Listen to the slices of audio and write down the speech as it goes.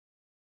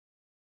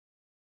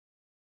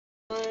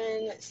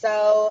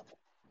So,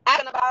 I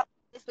don't know about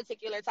this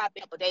particular topic a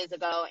couple days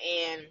ago,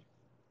 and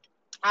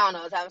I don't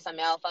know, I was having some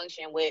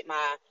malfunction with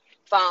my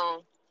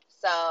phone.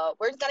 So,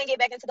 we're just going to get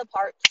back into the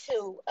part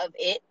two of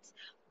it.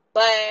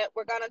 But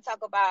we're going to talk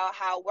about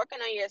how working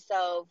on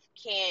yourself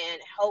can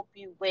help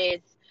you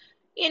with,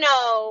 you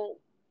know,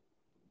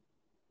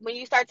 when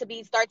you start to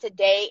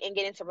date and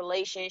get into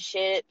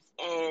relationships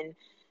and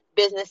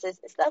businesses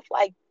and stuff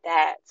like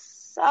that.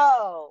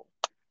 So,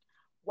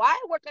 why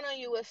working on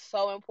you is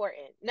so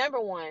important. Number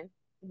one,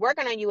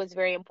 working on you is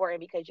very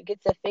important because you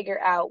get to figure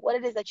out what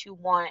it is that you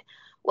want,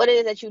 what it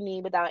is that you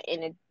need without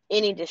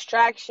any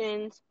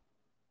distractions,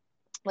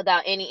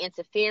 without any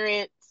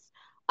interference,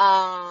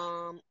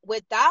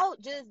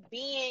 without just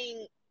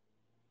being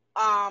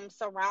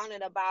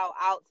surrounded about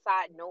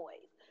outside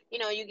noise.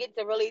 You get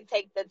to really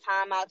take the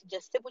time out to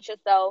just sit with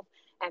yourself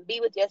and be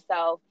with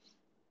yourself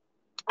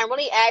and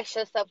really ask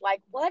yourself,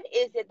 like, what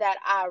is it that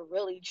I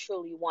really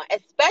truly want?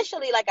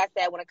 Especially, like I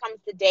said, when it comes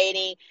to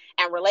dating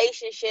and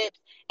relationships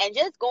and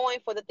just going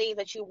for the things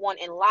that you want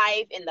in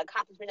life and the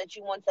accomplishments that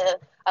you want to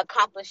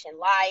accomplish in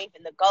life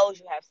and the goals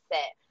you have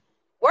set.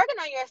 Working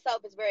on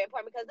yourself is very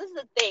important because this is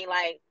the thing,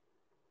 like,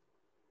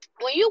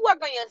 when you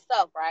work on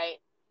yourself, right?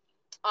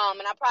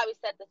 And I probably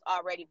said this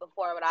already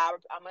before, but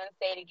I'm going to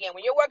say it again.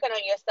 When you're working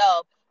on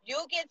yourself, you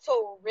get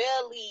to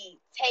really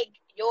take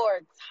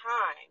your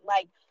time.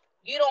 Like,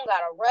 you don't got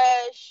to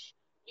rush.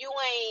 You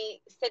ain't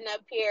sitting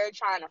up here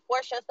trying to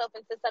force yourself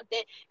into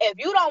something. If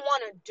you don't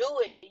want to do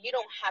it, you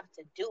don't have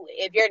to do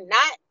it. If you're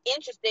not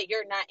interested,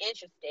 you're not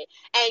interested.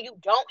 And you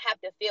don't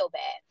have to feel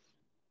bad.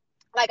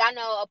 Like, I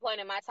know a point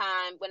in my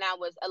time when I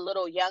was a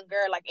little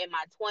younger, like in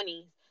my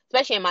 20s,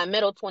 especially in my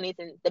middle 20s.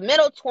 And the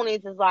middle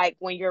 20s is like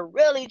when you're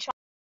really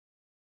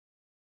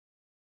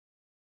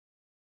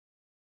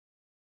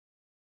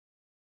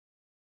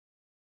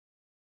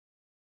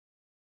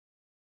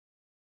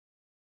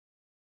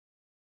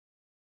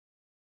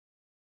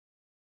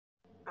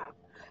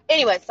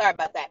anyway, sorry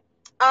about that.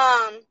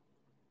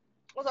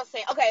 What was I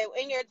saying? Okay,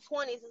 in your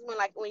 20s is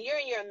when you're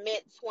in your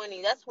mid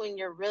 20s, that's when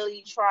you're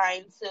really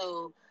trying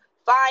to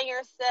find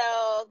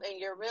yourself and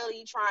you're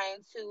really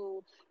trying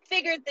to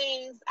figure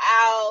things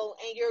out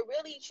and you're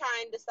really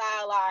trying to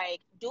decide, like,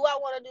 do I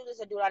want to do this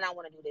or do I not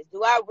want to do this?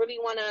 Do I really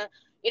want to,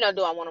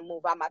 do I want to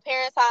move out my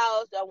parents'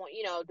 house? Do I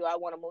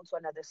want to move to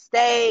another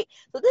state?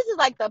 So this is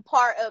like the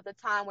part of the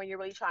time when you're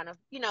really trying to,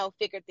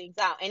 figure things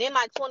out. And in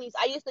my 20s,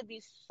 I used to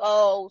be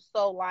so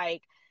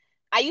like,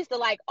 I used to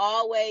like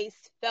always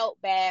felt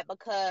bad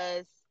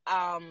because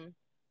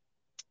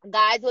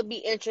guys would be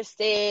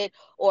interested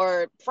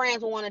or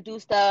friends would want to do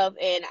stuff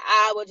and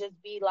I would just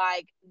be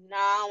like, nah,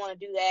 I don't want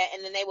to do that,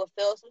 and then they would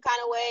feel some kind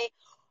of way,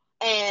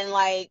 and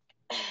like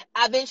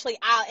eventually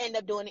I'll end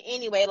up doing it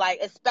anyway, like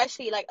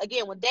especially like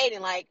again with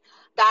dating, like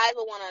guys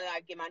would want to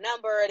like get my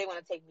number, they want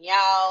to take me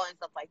out and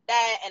stuff like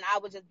that, and I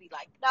would just be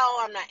like, no,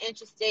 I'm not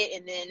interested,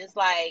 and then it's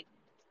like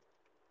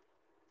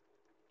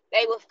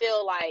they would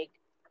feel like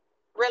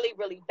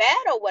really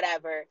bad or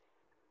whatever.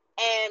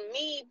 And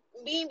me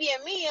being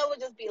me, it would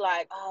just be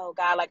like, oh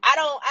God, like I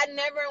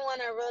never want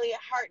to really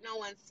hurt no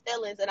one's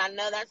feelings. And I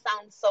know that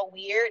sounds so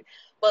weird,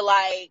 but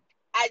like,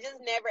 I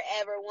just never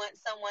ever want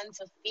someone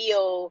to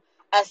feel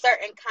a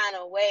certain kind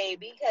of way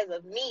because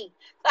of me.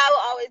 So I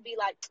would always be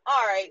like,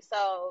 all right,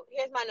 so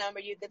here's my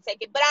number, you can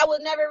take it. But I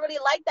would never really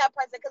like that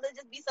person because it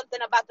just be something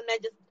about them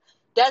that just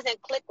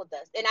doesn't click with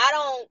us. And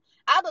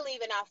I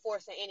believe in not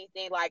forcing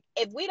anything. Like,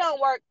 if we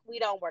don't work, we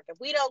don't work. If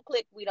we don't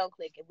click, we don't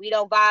click. If we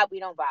don't vibe, we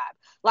don't vibe.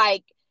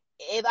 Like,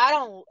 if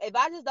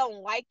I just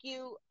don't like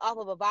you off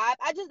of a vibe,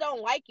 I just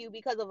don't like you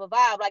because of a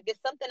vibe. Like,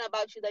 it's something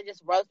about you that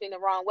just rubs me the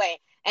wrong way,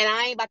 and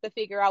I ain't about to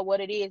figure out what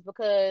it is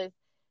because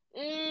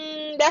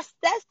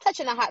that's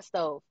touching a hot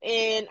stove,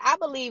 and I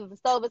believe if the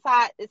stove is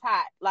hot, it's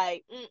hot.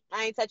 Like,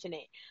 I ain't touching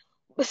it.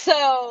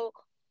 So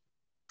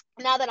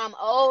now that I'm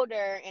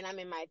older and I'm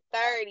in my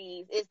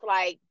 30s, it's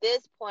like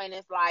this point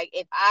is like,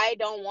 if I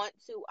don't want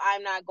to,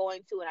 I'm not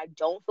going to, and I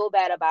don't feel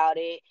bad about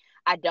it.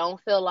 I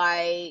don't feel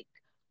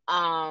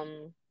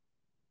um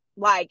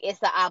like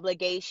it's an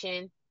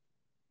obligation.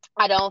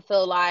 I don't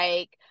feel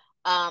like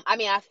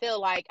I feel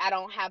like I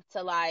don't have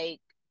to like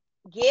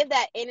give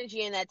that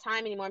energy and that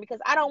time anymore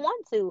because I don't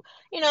want to.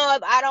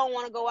 If I don't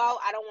want to go out,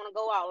 I don't want to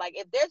go out. Like,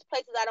 if there's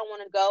places I don't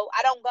want to go,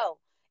 I don't go.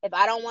 If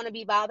I don't want to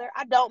be bothered,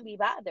 I don't be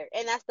bothered.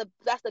 And that's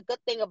the good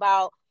thing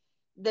about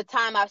the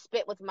time I've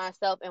spent with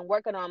myself and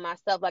working on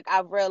myself. Like,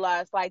 I've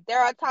realized, like, there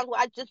are times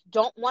where I just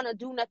don't want to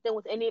do nothing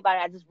with anybody.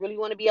 I just really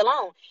want to be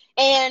alone.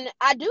 And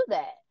I do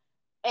that.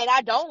 And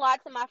I don't lie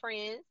to my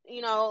friends. I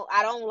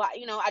don't lie.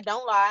 I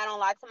don't lie. I don't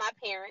lie to my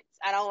parents.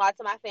 I don't lie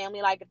to my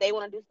family. Like, if they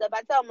want to do stuff,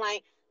 I tell them,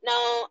 like, no,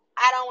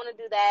 I don't want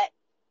to do that.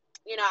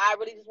 I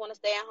really just want to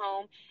stay at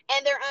home.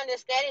 And they're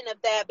understanding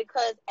of that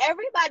because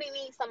everybody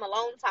needs some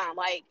alone time.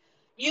 Like,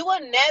 you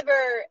will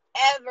never,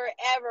 ever,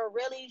 ever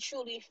really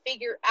truly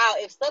figure out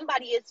if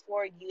somebody is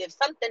for you, if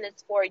something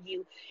is for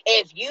you,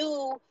 if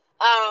you,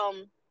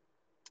 um,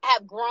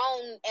 have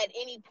grown at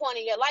any point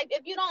in your life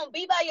if you don't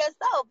be by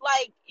yourself.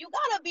 Like, you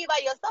gotta be by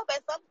yourself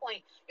at some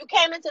point. You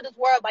came into this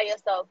world by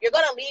yourself. You're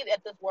gonna leave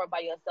at this world by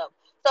yourself.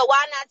 So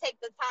why not take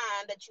the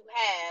time that you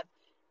have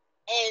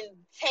and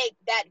take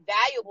that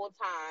valuable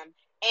time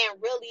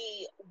and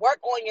really work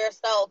on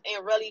yourself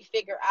and really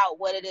figure out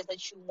what it is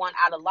that you want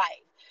out of life.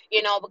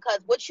 Because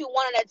what you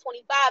wanted at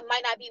 25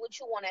 might not be what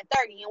you want at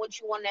 30, and what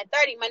you wanted at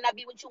 30 might not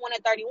be what you want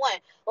at 31.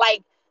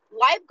 Like,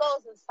 life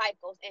goes in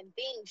cycles and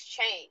things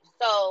change.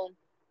 So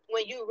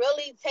when you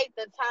really take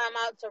the time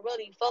out to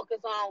really focus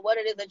on what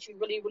it is that you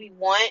really, really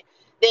want,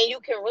 then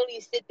you can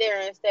really sit there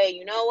and say,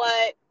 you know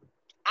what?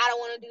 I don't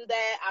want to do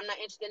that. I'm not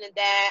interested in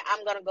that.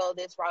 I'm going to go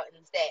this route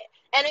instead.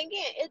 And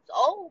again, it's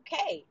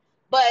okay.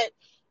 But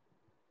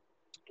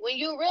when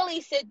you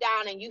really sit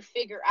down and you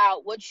figure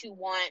out what you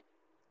want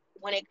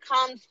when it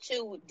comes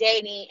to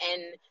dating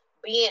and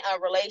being in a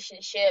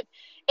relationship,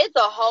 it's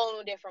a whole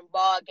new different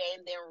ball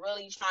game than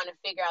really trying to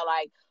figure out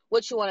like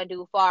what you want to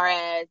do far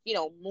as,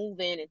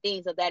 moving and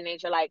things of that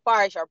nature, like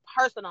far as your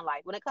personal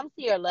life. When it comes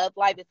to your love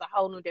life, it's a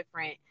whole new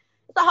different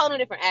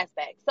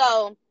aspect.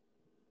 So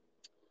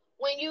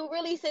when you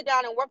really sit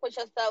down and work with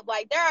yourself,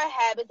 like, there are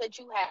habits that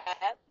you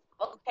have,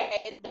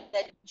 okay,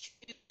 that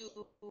you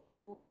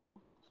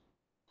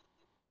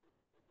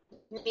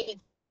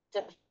need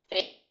to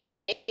fix,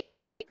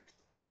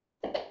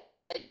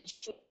 that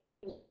you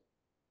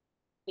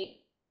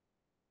need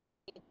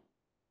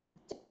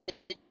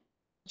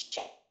to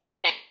change.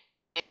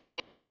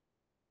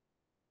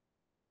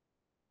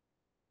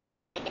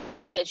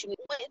 That you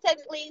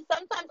technically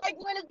sometimes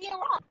arguing is being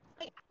wrong.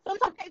 Like,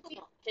 sometimes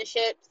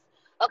relationships.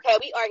 Okay,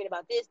 we argued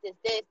about this.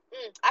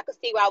 I could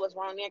see where I was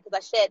wrong there because I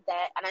said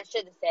that and I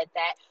should have said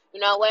that. You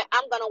know what?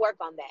 I'm gonna work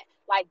on that.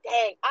 Like,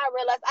 dang, I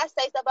realized I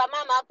say stuff out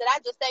my mouth that I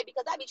just say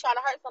because I be trying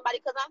to hurt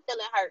somebody because I'm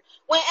feeling hurt.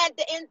 When at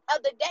the end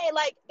of the day,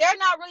 like, they're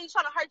not really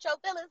trying to hurt your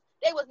feelings.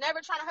 They was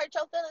never trying to hurt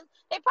your feelings.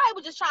 They probably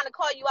was just trying to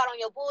call you out on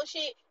your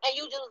bullshit, and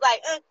you just was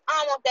like, I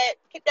don't want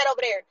that. Kick that over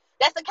there.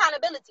 That's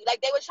accountability.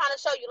 Like, they were trying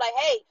to show you, like,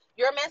 hey,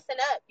 you're messing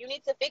up. You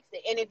need to fix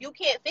it. And if you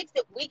can't fix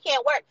it, we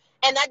can't work.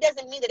 And that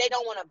doesn't mean that they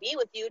don't want to be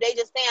with you. They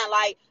just saying,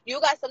 like, you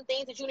got some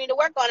things that you need to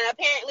work on. And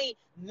apparently,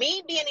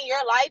 me being in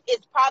your life is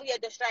probably a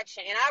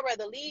distraction. And I'd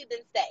rather leave than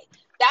stay.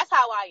 That's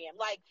how I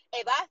am. Like,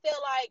 if I feel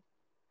like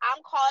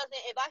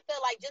if I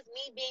feel like just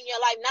me being in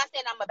your life, not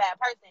saying I'm a bad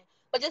person,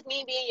 but just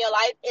me being in your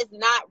life is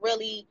not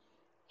really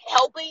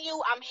helping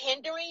you, I'm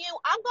hindering you,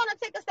 I'm going to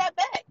take a step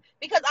back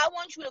because I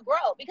want you to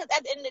grow. Because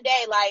at the end of the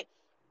day, like,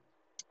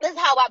 this is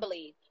how I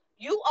believe.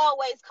 You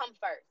always come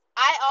first.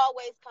 I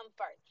always come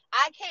first.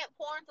 I can't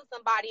pour into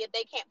somebody if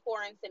they can't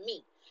pour into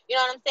me. You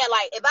know what I'm saying?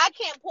 Like, if I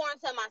can't pour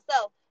into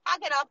myself, how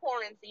can I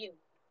pour into you?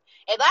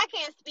 If I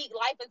can't speak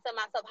life into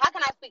myself, how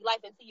can I speak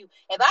life into you?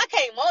 If I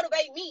can't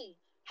motivate me,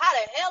 how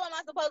the hell am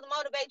I supposed to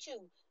motivate you?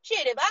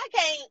 Shit, if I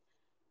can't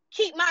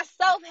keep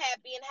myself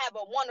happy and have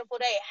a wonderful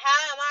day,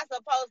 how am I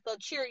supposed to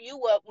cheer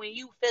you up when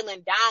you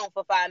feeling down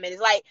for 5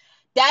 minutes? Like,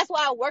 that's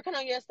why working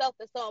on yourself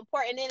is so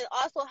important. And it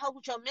also helps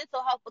with your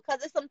mental health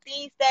because it's some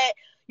things that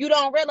you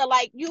don't realize.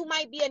 Like, you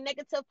might be a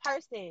negative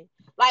person.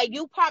 Like,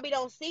 you probably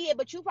don't see it,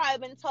 but you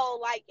probably been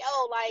told, like,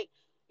 yo, like,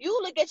 you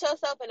look at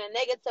yourself in a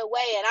negative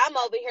way, and I'm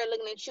over here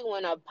looking at you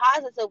in a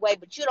positive way,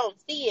 but you don't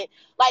see it.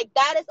 Like,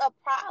 that is a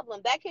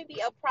problem. That can be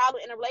a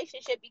problem in a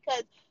relationship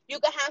because you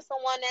can have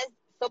someone that's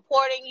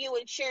supporting you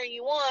and cheering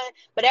you on,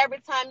 but every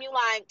time you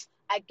like,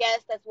 I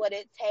guess that's what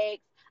it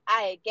takes.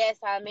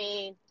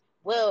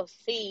 We'll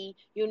see.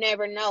 You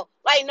never know.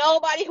 Like,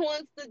 nobody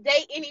wants to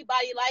date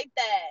anybody like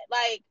that.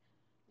 Like,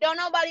 don't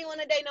nobody want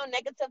to date no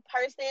negative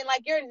person.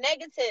 Like, you're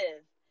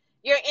negative.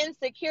 You're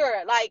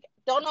insecure. Like,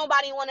 don't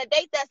nobody want to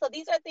date that. So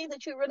these are things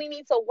that you really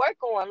need to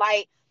work on.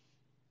 Like,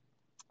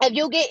 if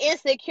you get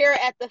insecure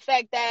at the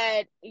fact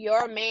that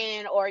your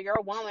man or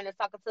your woman is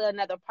talking to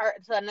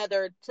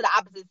to the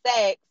opposite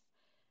sex,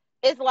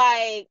 it's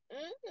like,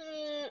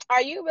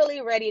 are you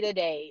really ready to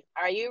date?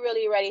 Are you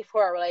really ready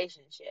for a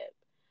relationship?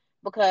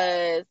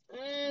 Because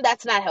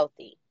that's not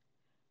healthy.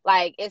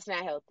 Like, it's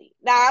not healthy.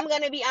 Now, I'm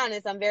gonna be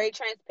honest. I'm very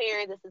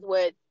transparent.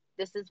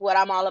 This is what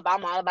I'm all about.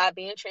 I'm all about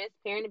being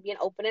transparent and being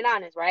open and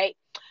honest, right?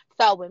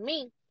 So with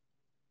me,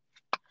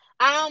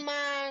 I don't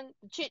mind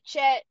chit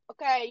chat.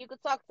 Okay, you can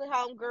talk to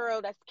home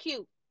girl. That's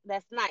cute.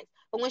 That's nice.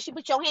 But when she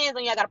put your hands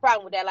on you, I got a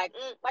problem with that. Like,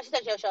 why she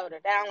touch your shoulder?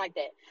 I don't like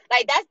that.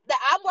 Like,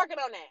 I'm working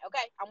on that.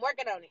 Okay, I'm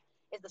working on it.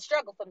 It's a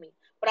struggle for me,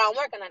 but I'm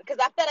working on it because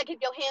I feel like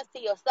keep your hands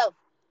to yourself.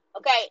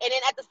 Okay, and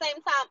then at the same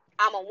time,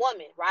 I'm a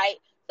woman, right?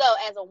 So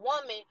as a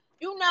woman,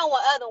 you know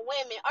what other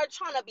women are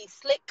trying to be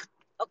slick,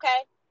 okay,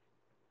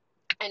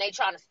 and they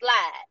trying to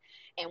slide.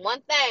 And one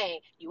thing,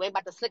 you ain't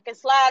about to slick and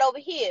slide over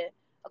here,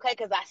 okay?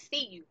 Because I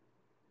see you.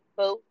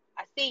 Boo,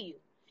 I see you.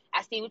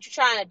 I see what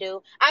you're trying to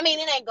do. I mean,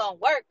 it ain't gonna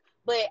work,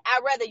 but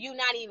I'd rather you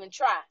not even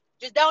try.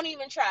 Just don't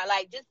even try.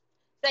 Like, just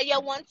say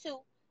your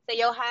 1-2, say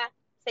your hi,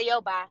 say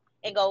your bye,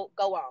 and go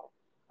on.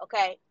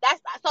 Okay,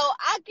 that's so.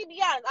 I can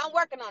be honest. I'm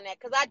working on that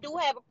because I do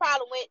have a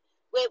problem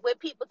with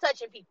people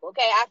touching people.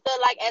 Okay, I feel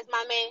like as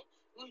my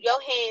man, your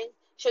hands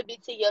should be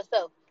to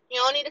yourself. You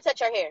don't need to touch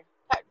her hair.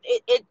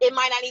 it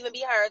might not even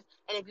be hers.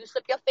 And if you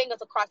slip your fingers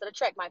across it, the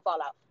track might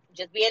fall out.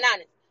 Just being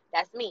honest.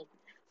 That's me.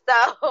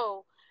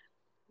 So,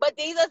 but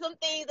these are some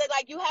things that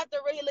like you have to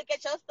really look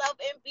at yourself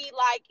and be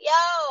like,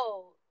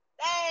 yo,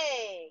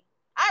 dang.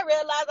 I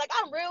realize like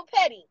I'm real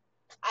petty.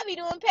 I be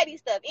doing petty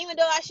stuff, even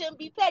though I shouldn't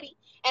be petty.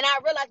 And I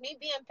realize me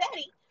being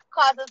petty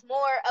causes more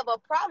of a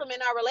problem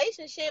in our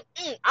relationship.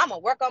 I'm gonna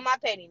work on my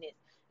pettiness.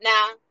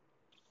 Now,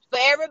 for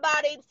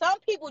everybody, some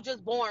people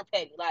just born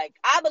petty. Like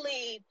I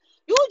believe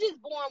you were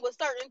just born with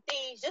certain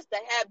things just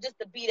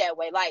to be that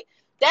way. Like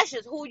that's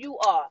just who you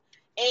are.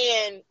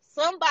 And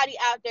somebody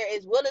out there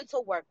is willing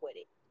to work with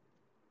it.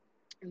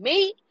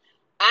 Me,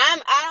 I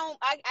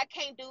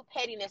can't do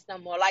pettiness no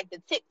more. Like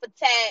the tit for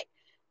tat,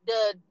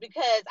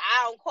 because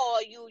I don't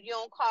call you, you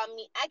don't call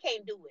me. I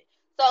can't do it.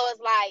 So it's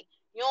like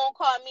you don't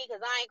call me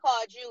because I ain't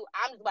called you.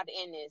 I'm just about to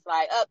end this.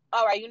 Like,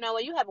 all right, you know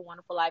what? You have a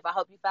wonderful life. I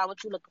hope you found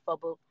what you're looking for,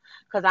 boo.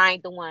 Because I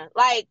ain't the one.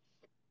 Like,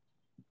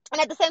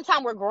 and at the same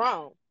time, we're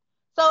grown.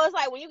 So it's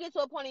like when you get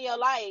to a point in your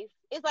life,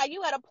 it's like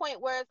you at a point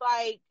where it's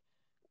like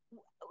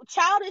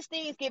childish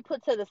things get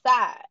put to the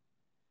side.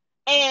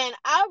 And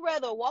I'd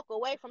rather walk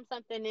away from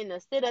something than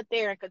to sit up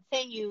there and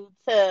continue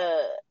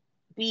to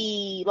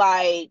be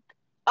like,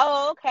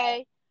 oh,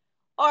 okay.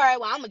 All right,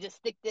 well, I'm going to just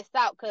stick this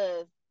out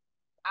because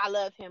I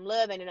love him.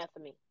 Love ain't enough for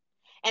me.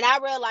 And I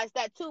realized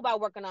that too by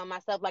working on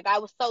myself. Like I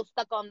was so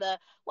stuck on well,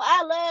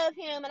 I love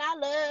him and I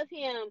love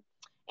him.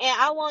 And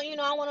I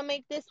want to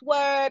make this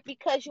work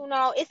because,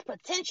 it's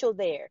potential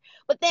there.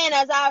 But then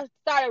as I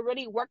started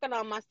really working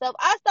on myself,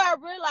 I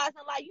started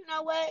realizing like, you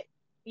know what?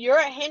 You're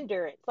a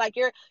hindrance. Like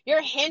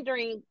you're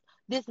hindering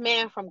this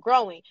man from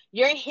growing.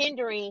 You're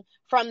hindering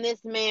from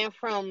this man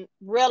from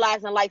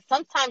realizing like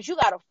sometimes you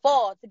got to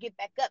fall to get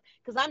back up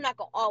because I'm not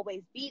going to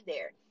always be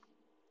there.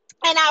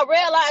 And I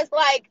realized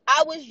like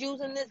I was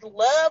using this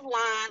love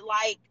line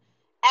like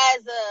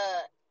as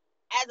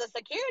a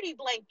security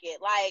blanket,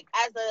 like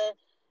as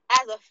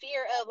a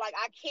fear of like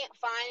I can't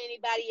find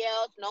anybody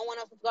else, no one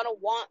else is gonna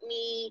want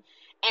me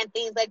and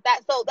things like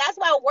that. So that's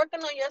why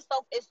working on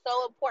yourself is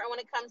so important when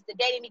it comes to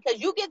dating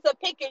because you get to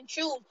pick and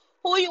choose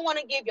who you want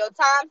to give your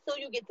time to,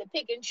 you get to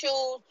pick and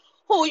choose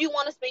who you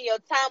want to spend your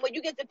time with,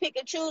 you get to pick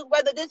and choose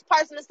whether this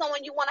person is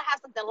someone you want to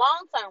have something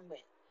long term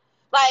with.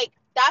 Like,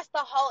 that's the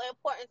whole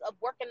importance of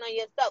working on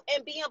yourself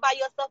and being by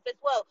yourself as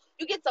well.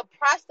 You get to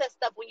process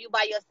stuff when you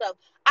by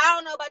yourself. I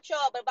don't know about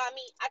y'all, but by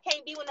me, I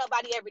can't be with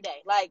nobody every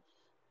day. Like,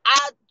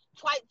 I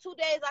 2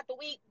 days out the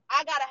week,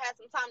 I gotta have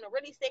some time to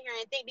really sit here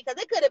and think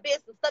because it could have been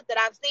some stuff that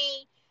I've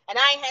seen and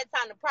I ain't had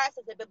time to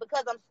process it, but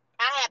because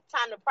I have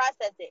time to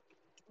process it.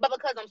 But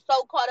because I'm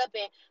so caught up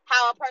in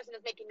how a person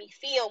is making me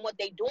feel and what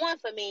they doing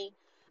for me,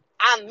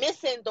 I'm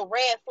missing the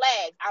red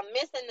flags. I'm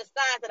missing the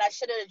signs that I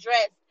should have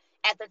addressed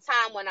at the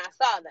time when I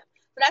saw them.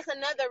 So that's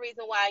another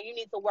reason why you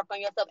need to work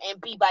on yourself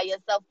and be by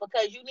yourself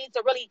because you need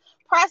to really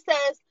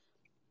process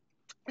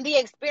the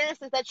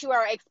experiences that you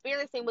are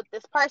experiencing with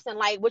this person,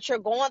 like what you're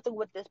going through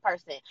with this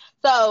person.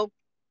 So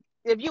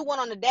if you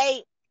went on a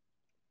date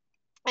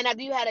and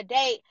after you had a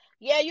date,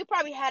 yeah, you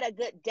probably had a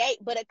good date,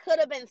 but it could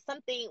have been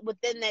something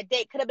within that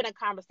date, could have been a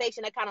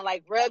conversation that kind of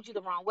like rubbed you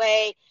the wrong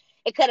way.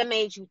 It could have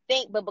made you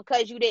think, but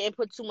because you didn't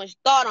put too much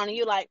thought on it,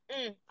 you're like,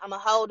 I'm going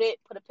to hold it,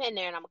 put a pin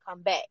there, and I'm going to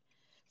come back.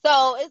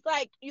 So it's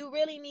like you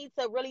really need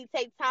to really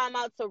take time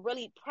out to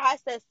really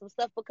process some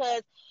stuff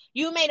because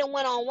you made them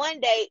went on one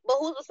date, but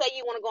who's to say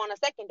you want to go on a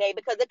second date?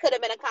 Because it could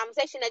have been a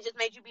conversation that just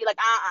made you be like,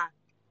 I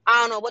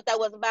don't know what that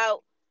was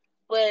about,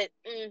 but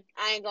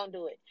I ain't gonna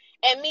do it.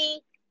 And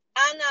me,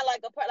 I'm not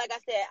like like I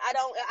said,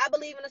 I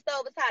believe in the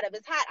stove is hot. If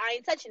it's hot, I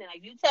ain't touching it.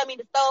 Like you tell me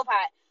the stove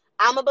hot,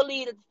 I'ma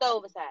believe that the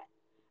stove is hot.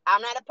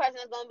 I'm not a person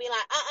that's gonna be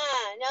like,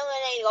 no,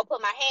 I ain't gonna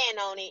put my hand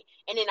on it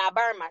and then I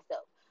burn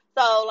myself.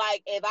 So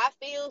like if I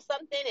feel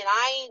something and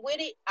I ain't with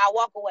it, I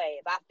walk away.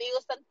 If I feel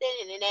something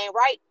and it ain't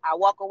right, I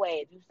walk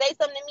away. If you say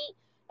something to me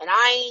and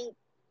I ain't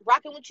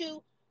rocking with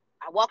you,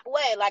 I walk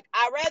away. Like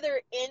I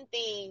rather end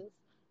things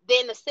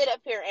than to sit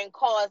up here and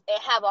cause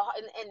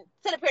and and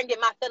sit up here and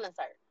get my feelings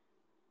hurt,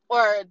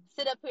 or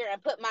sit up here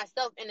and put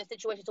myself in a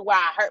situation to where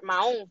I hurt my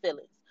own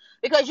feelings.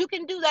 Because you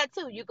can do that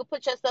too. You can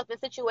put yourself in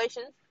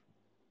situations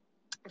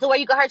to where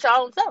you can hurt your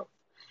own self.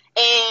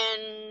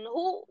 And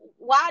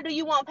why do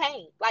you want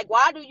pain? Like,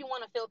 why do you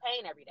want to feel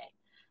pain every day?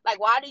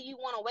 Like, why do you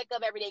want to wake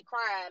up every day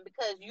crying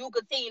because you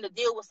continue to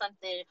deal with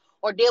something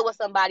or deal with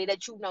somebody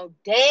that you know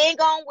dang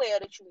on well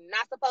that you're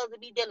not supposed to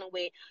be dealing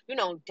with? You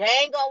know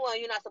dang on well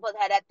you're not supposed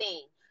to have that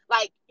thing.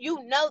 Like,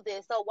 you know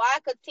this, so why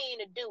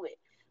continue to do it?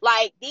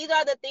 Like, these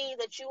are the things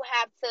that you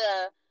have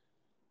to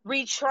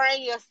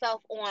retrain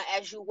yourself on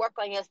as you work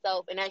on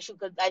yourself and as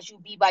you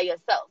be by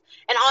yourself.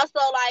 And also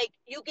like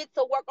you get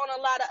to work on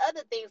a lot of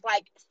other things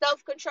like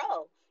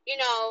self-control.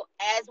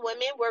 As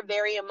women, we're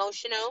very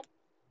emotional.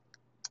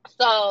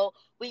 So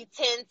we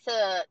tend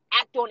to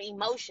act on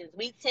emotions.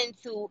 We tend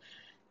to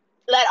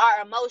let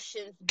our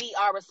emotions be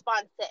our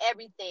response to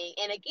everything.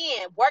 And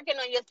again, working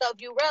on yourself,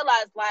 you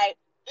realize like,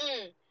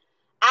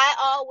 I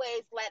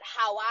always let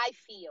how I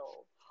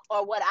feel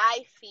or what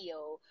I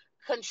feel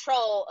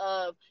control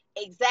of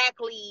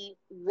exactly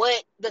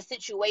what the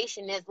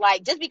situation is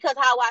like. Just because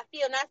how I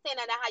feel, not saying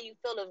that how you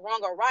feel is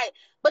wrong or right,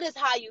 but it's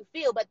how you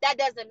feel. But that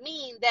doesn't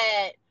mean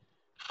that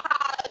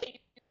how you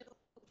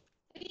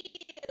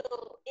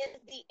feel is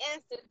the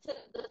answer to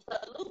the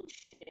solution.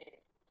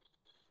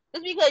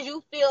 Just because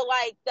you feel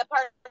like the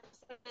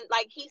person,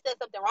 like he said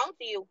something wrong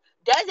to you,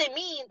 doesn't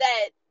mean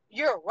that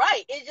you're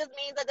right. It just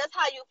means that that's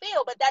how you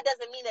feel. But that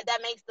doesn't mean that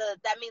that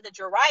means that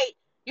you're right.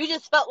 You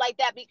just felt like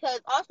that because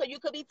also you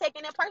could be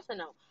taking it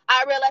personal.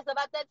 I realized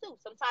about that too.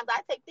 Sometimes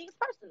I take things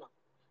personal.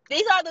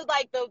 These are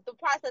the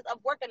process of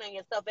working on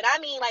yourself, and I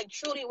mean like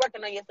truly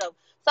working on yourself.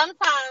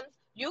 Sometimes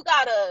you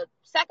gotta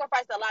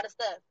sacrifice a lot of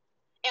stuff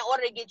in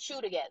order to get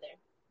you together.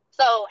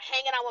 So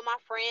hanging out with my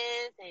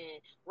friends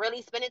and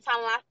really spending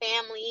time with my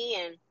family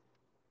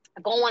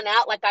and going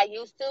out like I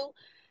used to,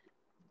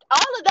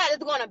 all of that is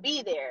going to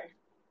be there.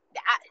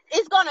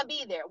 It's going to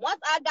be there.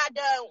 Once I got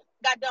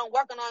done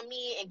working on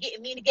me and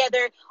getting me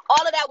together,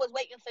 all of that was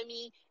waiting for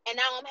me, and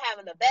now I'm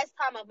having the best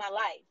time of my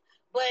life.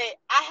 But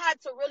I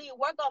had to really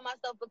work on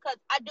myself because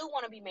I do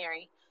want to be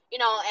married,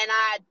 and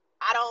I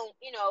don't,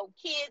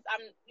 kids,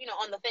 I'm,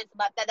 on the fence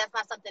about that. That's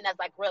not something that's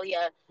like really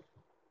a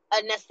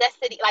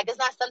necessity. Like it's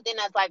not something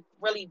that's like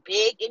really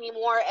big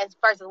anymore as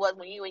first it was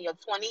when you were in your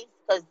 20s.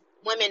 Because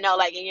women know,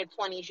 like in your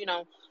 20s, you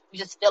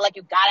just feel like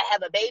you gotta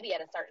have a baby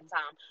at a certain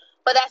time.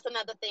 But that's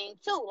another thing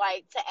too.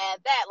 Like to add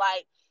that,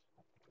 like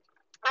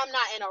I'm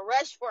not in a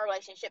rush for a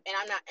relationship, and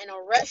I'm not in a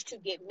rush to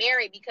get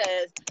married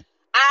because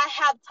I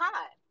have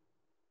time.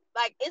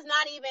 Like it's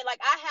not even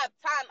like I have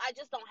time. I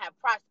just don't have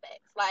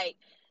prospects. Like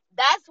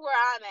that's where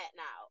I'm at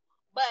now.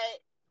 But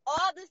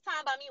all this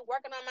time by me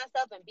working on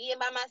myself and being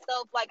by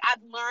myself, like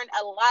I've learned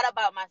a lot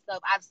about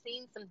myself. I've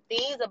seen some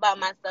things about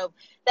myself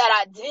that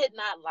I did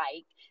not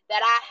like,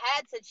 that I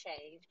had to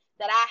change,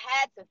 that I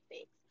had to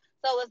fix.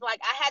 So it's like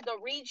I had to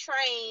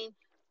retrain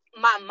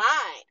my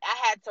mind. I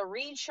had to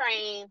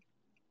retrain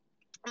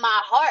my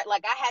heart.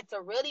 Like I had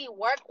to really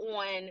work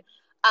on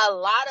a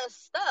lot of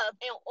stuff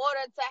in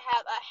order to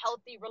have a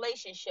healthy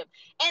relationship.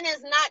 And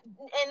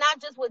not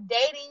just with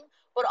dating,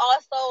 but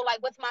also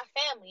like with my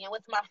family and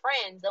with my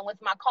friends and with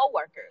my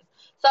coworkers.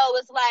 So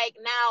it's like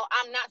now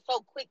I'm not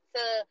quick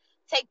to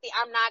take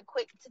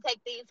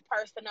things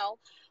personal.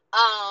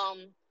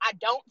 I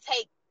don't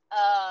take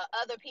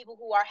other people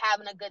who are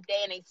having a good day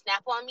and they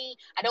snap on me.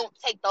 I don't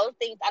take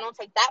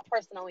that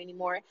personal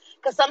anymore,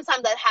 because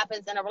sometimes that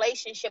happens in a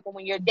relationship. Or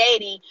when you're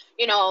dating,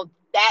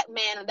 that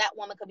man or that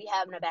woman could be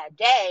having a bad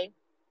day,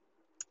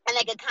 and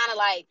they could kind of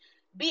like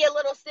be a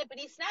little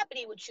snippety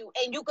snappity with you,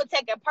 and you could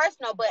take it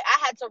personal. But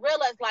I had to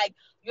realize, like,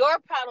 your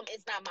problem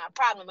is not my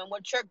problem, and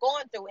what you're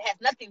going through has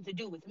nothing to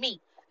do with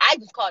me. I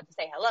just called to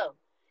say hello,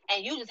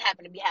 and you just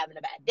happen to be having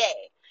a bad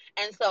day.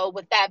 And so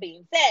with that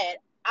being said,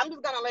 I'm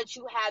just gonna let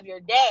you have your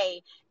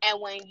day,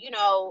 and when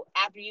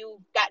after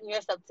you've gotten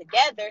yourself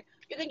together,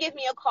 you can give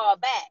me a call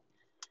back.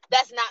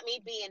 That's not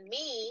me being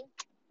mean,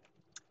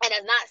 and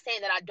it's not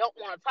saying that I don't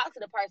want to talk to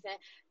the person.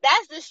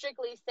 That's just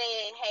strictly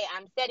saying, hey,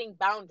 I'm setting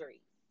boundaries.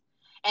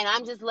 And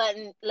I'm just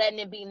letting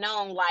it be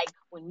known, like,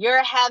 when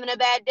you're having a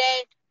bad day,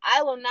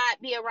 I will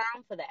not be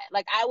around for that.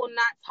 Like, I will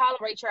not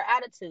tolerate your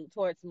attitude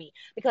towards me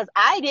because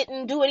I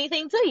didn't do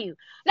anything to you.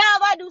 Now,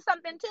 if I do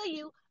something to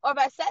you, or if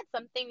I said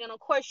something, then of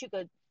course you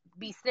could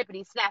be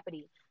snippety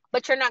snappity,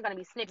 but you're not going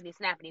to be snippety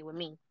snappity with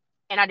me.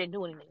 And I didn't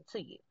do anything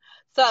to you.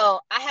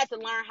 So I had to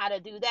learn how to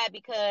do that,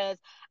 because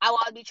I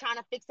would be trying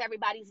to fix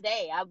everybody's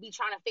day. I'll be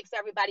trying to fix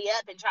everybody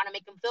up and trying to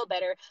make them feel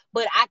better,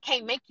 but I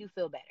can't make you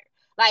feel better.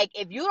 Like,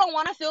 if you don't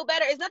want to feel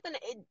better, it's nothing.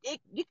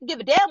 You can give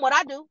a damn what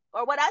I do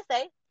or what I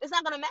say. It's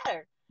not gonna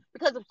matter,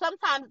 because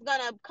sometimes it's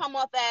gonna come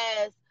off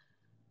as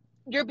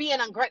you're being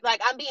ungrateful,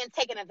 like I'm being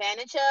taken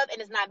advantage of, and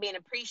it's not being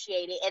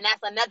appreciated. And that's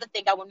another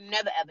thing I will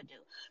never ever do.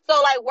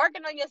 So, like,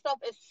 working on yourself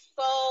is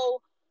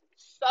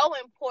so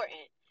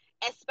important,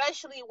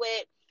 especially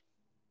with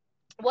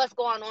what's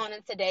going on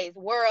in today's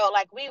world.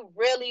 Like, we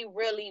really,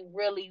 really,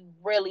 really,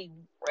 really,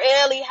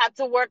 really have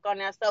to work on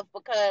ourselves,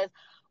 because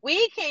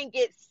we can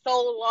get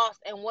so lost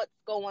in what's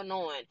going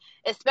on,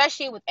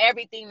 especially with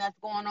everything that's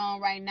going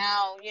on right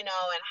now, and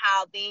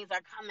how things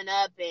are coming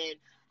up, and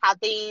how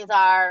things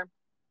are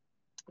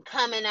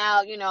coming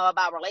out,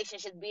 about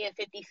relationships being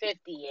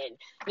 50-50,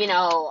 and,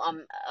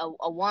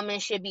 a woman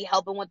should be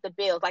helping with the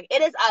bills. Like,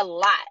 it is a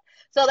lot.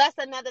 So that's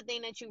another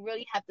thing that you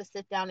really have to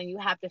sit down and you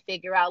have to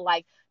figure out,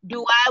 like,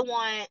 do I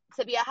want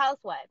to be a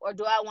housewife, or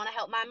do I want to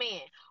help my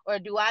man, or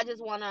do I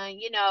just want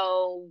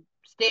to,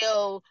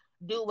 still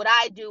do what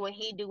I do and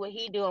he do what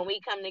he do and we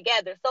come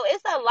together? So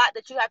it's a lot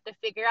that you have to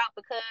figure out,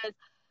 because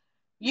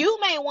you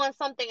may want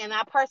something and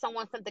that person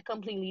wants something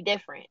completely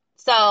different.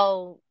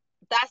 So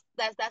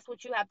that's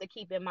what you have to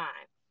keep in mind.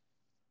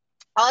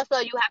 Also,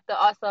 you have to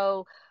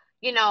also,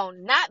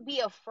 not be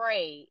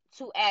afraid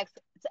to ask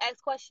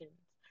questions.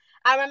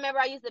 I remember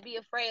I used to be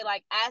afraid,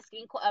 like,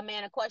 asking a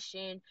man a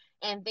question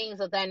and things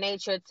of that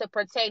nature, to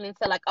pertaining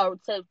to, like,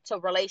 to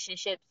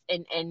relationships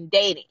and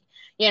dating.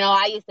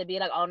 I used to be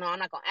like, oh no, I'm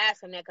not gonna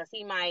ask him that because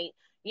he might,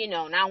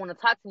 not want to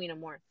talk to me no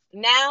more.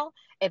 Now,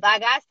 if I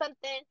got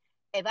something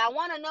If I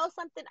want to know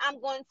something, I'm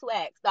going to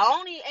ask. The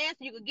only answer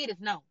you could get is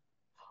no,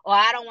 or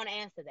I don't want to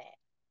answer that,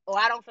 or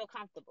I don't feel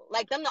comfortable.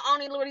 Like, them the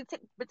only literally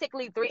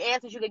particularly three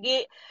answers you could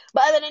get.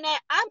 But other than that,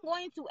 I'm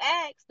going to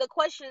ask the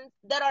questions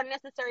that are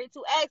necessary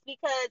to ask,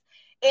 because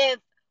if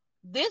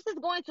this is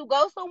going to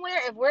go somewhere,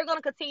 if we're going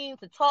to continue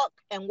to talk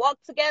and walk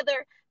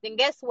together, then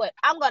guess what?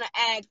 I'm going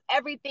to ask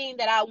everything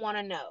that I want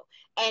to know.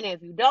 And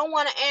if you don't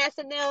want to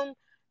answer them,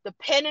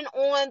 depending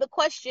on the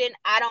question,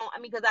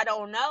 because I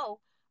don't know,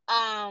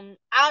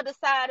 I'll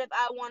decide if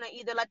I want to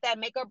either let that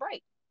make or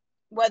break.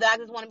 Whether I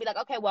just want to be like,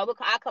 okay, well,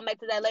 I'll come back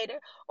to that later,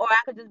 or I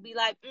could just be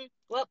like,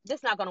 well, this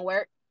is not going to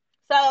work.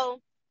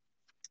 So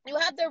you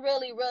have to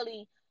really,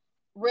 really,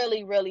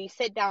 really, really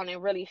sit down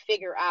and really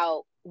figure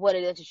out what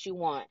it is that you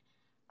want.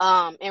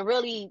 And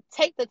really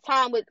take the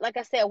time with, like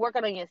I said,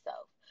 working on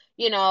yourself.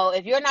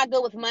 If you're not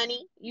good with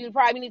money, you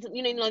probably need to,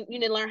 you need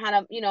to learn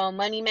how to,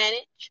 money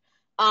manage,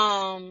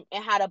 and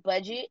how to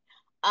budget,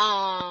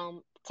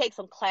 take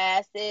some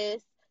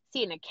classes,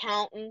 see an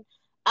accountant.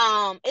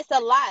 It's a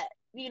lot.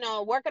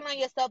 Working on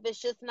yourself is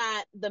just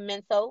not the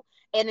mental,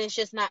 and it's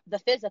just not the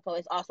physical.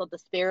 It's also the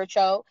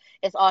spiritual.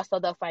 It's also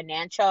the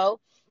financial.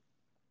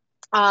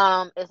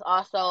 It's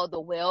also the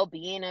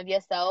well-being of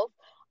yourself.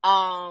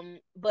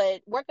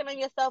 But working on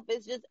yourself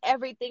is just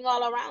everything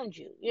all around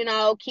you.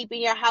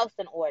 Keeping your house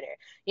in order.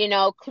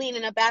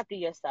 Cleaning up after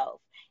yourself,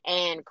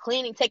 and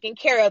taking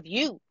care of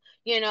you.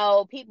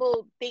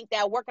 People think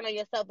that working on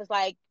yourself is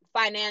like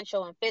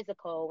financial and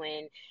physical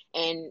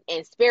and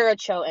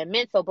spiritual and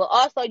mental, but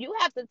also you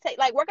have to take,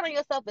 like, working on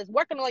yourself is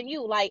working on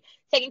you, like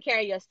taking care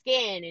of your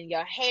skin and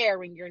your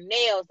hair and your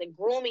nails and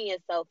grooming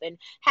yourself and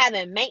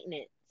having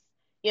maintenance.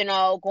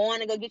 Going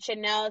to go get your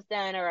nails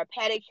done, or a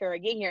pedicure, or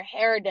getting your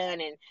hair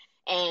done,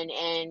 and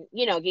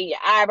getting your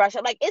eyebrows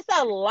shot. Like, it's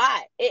a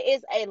lot. It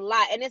is a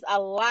lot, and it's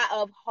a lot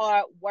of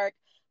hard work,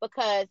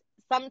 because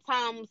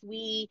sometimes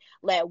we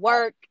let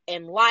work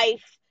and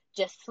life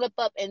just slip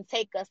up and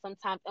take us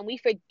sometimes, and we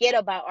forget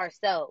about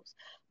ourselves.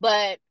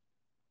 But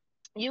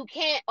you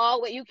can't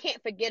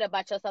forget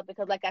about yourself,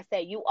 because, like I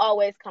said, you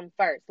always come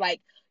first.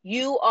 Like,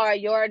 you are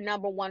your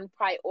number one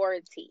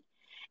priority.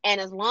 And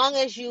as long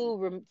as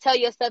you tell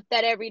yourself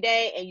that every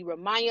day, and you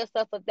remind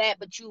yourself of that,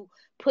 but you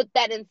put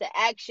that into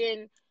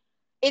action,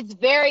 it's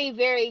very,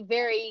 very,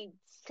 very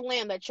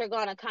slim that you're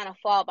gonna kind of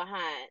fall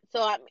behind.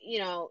 So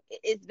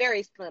it's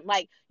very slim.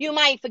 Like, you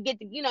might forget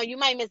you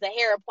might miss a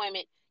hair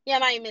appointment, you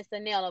might miss a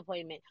nail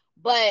appointment,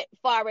 but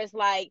far as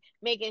like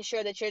making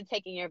sure that you're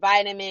taking your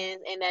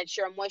vitamins, and that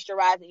you're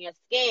moisturizing your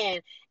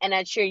skin, and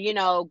that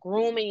you're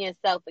grooming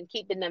yourself and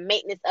keeping the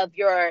maintenance of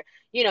your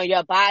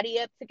body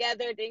up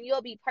together, then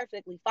you'll be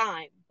perfectly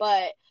fine.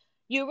 But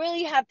you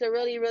really have to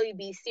really, really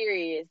be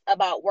serious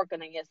about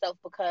working on yourself,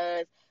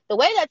 because the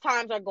way that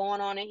times are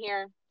going on in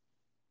here,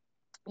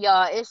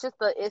 y'all, it's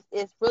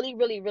really,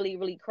 really, really,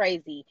 really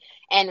crazy.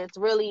 And it's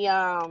really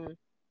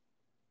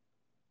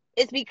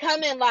it's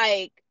becoming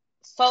like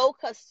so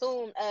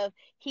consumed of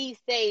he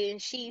say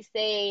and she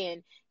say,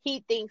 and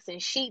he thinks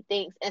and she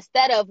thinks,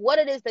 instead of what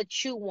it is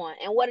that you want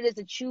and what it is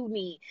that you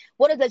need,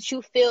 what is that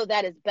you feel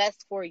that is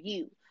best for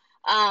you.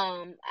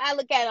 I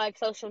look at like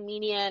social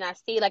media, and I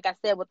see, like I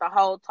said, with the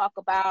whole talk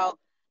about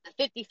the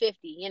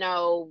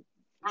 50-50,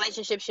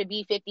 relationships should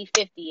be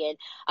 50-50.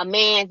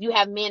 And you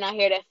have men out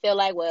here that feel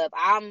like, well,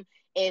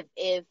 if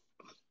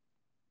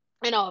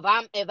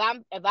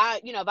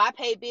if I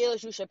pay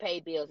bills, you should pay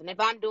bills. And if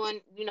I'm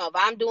doing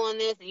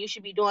this, then you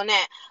should be doing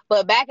that.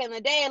 But back in the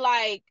day,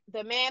 like,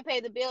 the man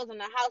paid the bills in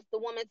the house, the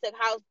woman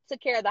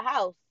took care of the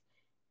house.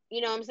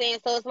 You know what I'm saying?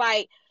 So it's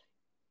like,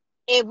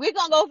 if we're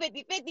gonna go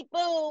 50-50,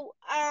 boo,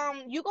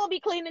 you gonna be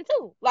cleaning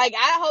too. Like,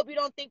 I hope you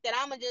don't think that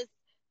I'm gonna just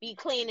be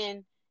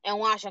cleaning and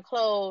washing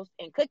clothes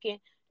and cooking.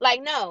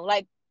 Like, no,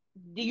 like,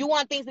 do you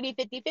want things to be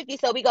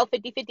 50-50? So we go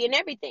 50-50 in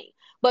everything.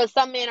 But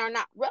some men are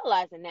not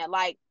realizing that.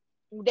 Like,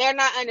 they're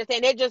not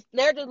understanding.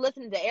 They're just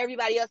listening to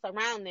everybody else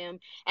around them,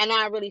 and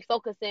not really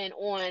focusing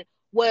on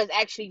what is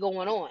actually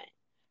going on.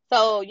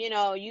 So,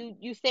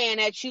 you saying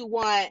that you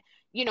want,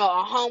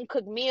 a home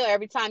cooked meal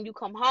every time you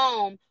come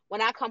home.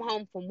 When I come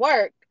home from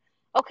work,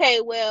 okay,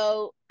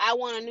 well, I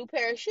want a new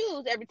pair of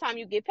shoes every time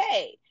you get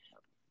paid.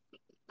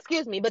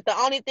 Excuse me. But the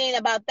only thing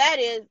about that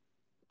is,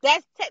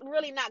 that's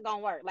really not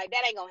gonna work. Like,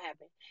 that ain't gonna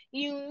happen.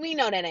 We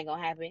know that ain't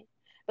gonna happen,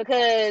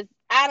 because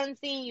I done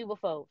seen you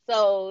before.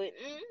 So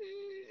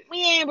we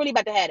ain't really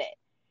about to have that,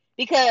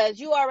 because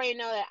you already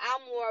know that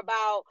I'm more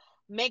about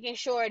making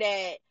sure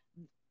that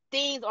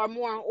things are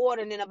more in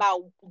order than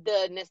about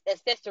the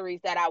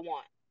accessories that I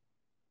want,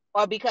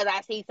 or because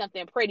I see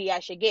something pretty, I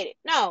should get it.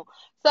 No.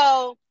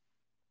 So,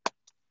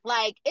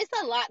 like, it's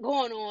a lot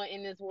going on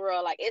in this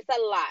world. Like, it's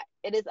a lot.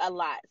 It is a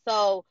lot.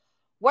 So,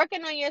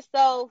 working on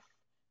yourself,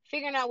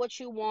 figuring out what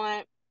you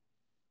want,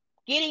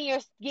 getting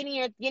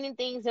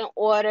things in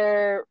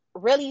order,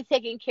 really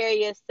taking care of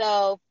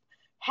yourself,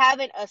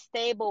 having a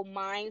stable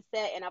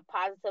mindset and a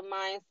positive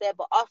mindset,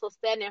 but also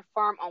standing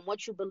firm on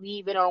what you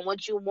believe in, on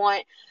what you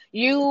want.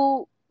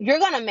 You're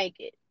gonna make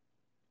it.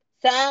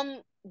 Some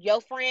of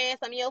your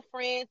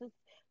friends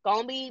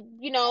gonna be,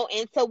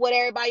 into what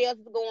everybody else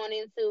is going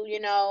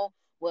into,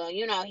 well,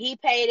 he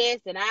paid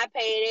this and I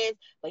pay this,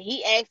 but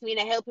he asked me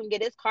to help him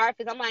get his car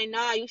fixed. I'm like,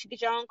 nah, you should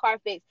get your own car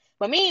fixed.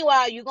 But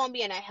meanwhile, you're gonna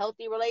be in a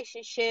healthy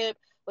relationship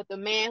with a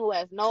man who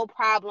has no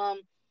problem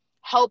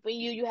helping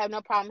you. You have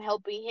no problem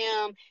helping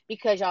him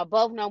because y'all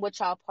both know what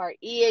y'all part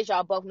is.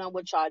 Y'all both know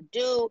what y'all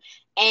do,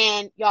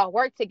 and y'all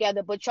work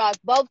together, but y'all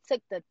both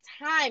took the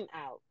time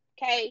out.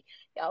 Okay?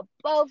 Y'all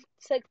both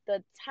took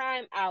the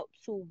time out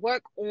to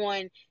work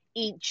on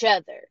each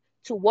other,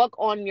 to work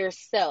on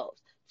yourselves,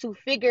 to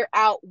figure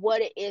out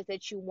what it is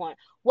that you want.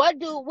 What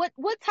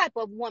type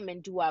of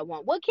woman do I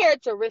want? What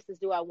characteristics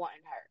do I want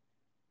in her?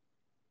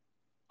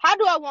 How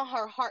do I want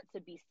her heart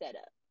to be set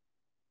up?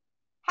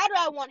 How do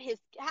I want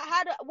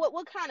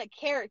what kind of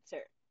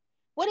character?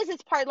 What is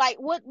his part like?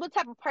 What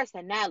type of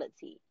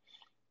personality?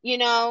 You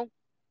know?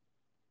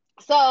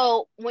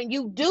 So when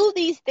you do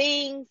these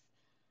things,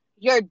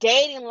 your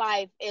dating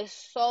life is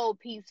so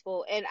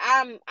peaceful. And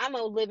I'm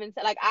a living,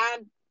 like,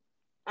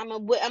 I'm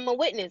a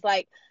witness.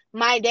 Like,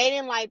 my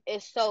dating life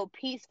is so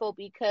peaceful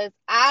because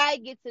I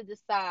get to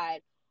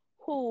decide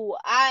who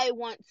I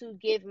want to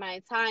give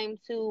my time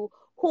to,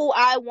 who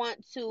I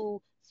want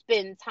to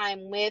spend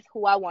time with,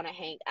 who I want to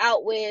hang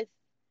out with,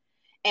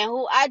 and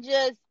who I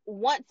just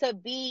want to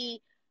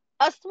be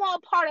a small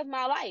part of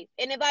my life.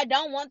 And if I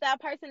don't want that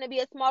person to be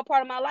a small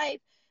part of my life,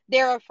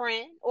 they're a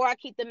friend, or I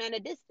keep them at a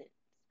distance.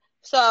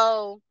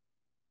 So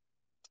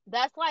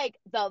that's like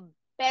the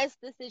best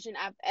decision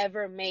I've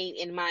ever made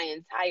in my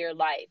entire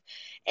life.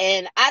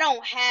 And I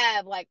don't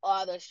have like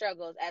all the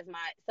struggles as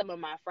some of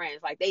my friends.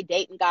 Like, they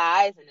dating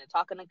guys and they're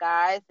talking to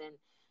guys and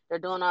they're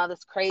doing all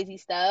this crazy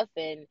stuff,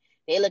 and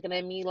they looking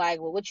at me like,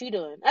 well, what you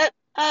doing?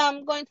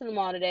 I'm going to the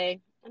mall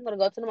today. I'm gonna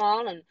go to the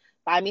mall and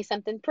buy me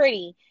something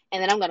pretty,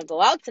 and then I'm gonna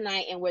go out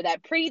tonight and wear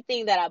that pretty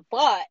thing that I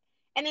bought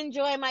and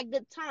enjoy my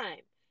good time.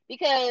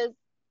 Because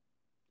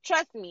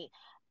trust me,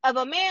 if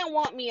a man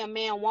want me, a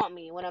man want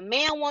me. When a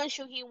man wants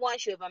you, he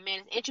wants you. If a man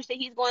is interested,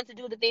 he's going to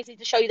do the things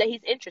to show you that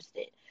he's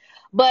interested.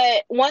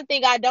 But one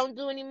thing I don't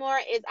do anymore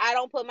is I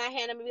don't put my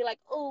hand up and be like,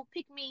 oh,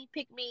 pick me,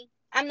 pick me.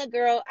 I'm the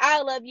girl.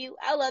 I love you.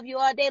 I love you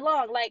all day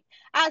long. Like,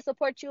 I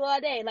support you all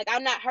day. Like,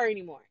 I'm not her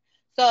anymore.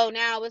 So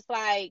now it's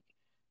like,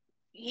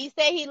 he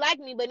said he liked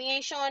me, but he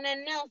ain't showing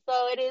nothing else.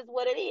 So it is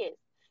what it is.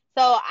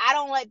 So I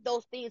don't let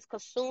those things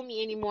consume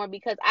me anymore,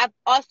 because I've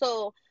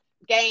also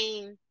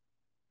gained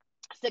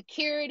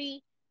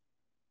security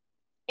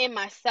in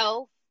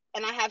myself,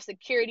 and I have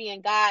security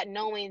in God,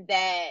 knowing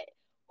that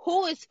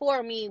who is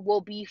for me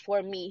will be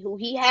for me. Who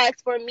he has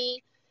for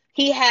me,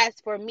 he has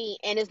for me.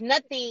 And it's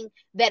nothing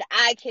that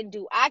I can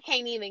do. I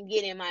can't even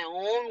get in my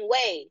own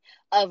way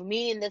of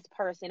meeting this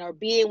person, or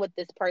being with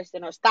this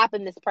person, or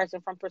stopping this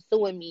person from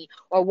pursuing me,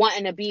 or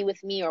wanting to be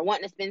with me, or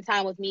wanting to spend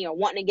time with me, or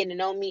wanting to get to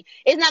know me.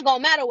 It's not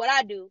going to matter what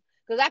I do,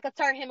 because I could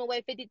turn him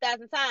away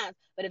 50,000 times.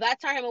 But if I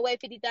turn him away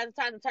 50,000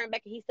 times and turn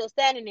back and he's still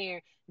standing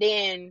there,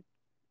 then,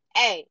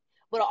 hey.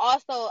 But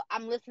also,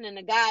 I'm listening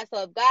to God.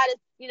 So if God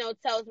is,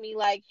 tells me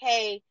like,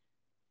 hey,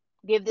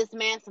 give this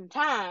man some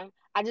time,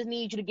 I just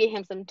need you to give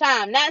him some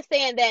time. Not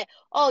saying that,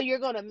 oh, you're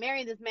going to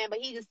marry this man, but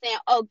he's just saying,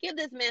 oh, give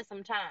this man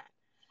some time.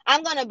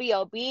 I'm going to be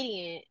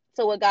obedient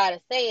to what God is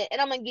saying, and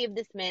I'm going to give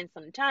this man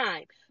some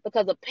time,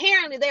 because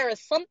apparently there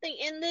is something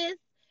in this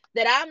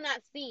that I'm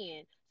not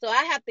seeing. So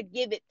I have to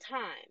give it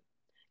time.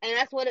 And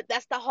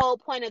that's the whole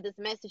point of this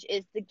message,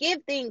 is to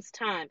give things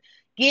time.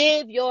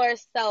 Give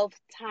yourself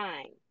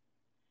time.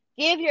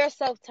 Give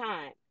yourself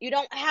time. You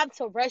don't have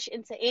to rush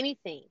into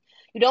anything.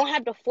 You don't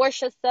have to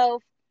force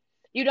yourself.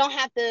 You don't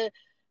have to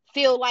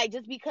feel like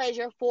just because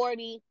you're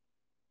 40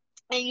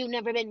 and you've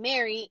never been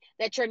married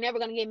that you're never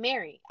going to get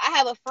married. I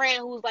have a friend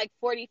who's like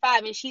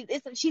 45 and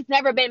she's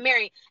never been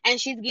married, and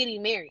she's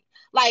getting married.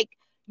 Like,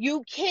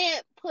 you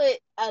can't put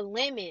a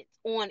limit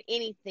on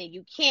anything.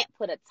 You can't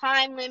put a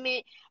time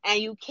limit, and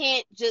you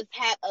can't just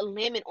have a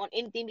limit on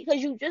anything,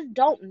 because you just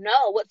don't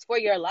know what's for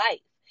your life.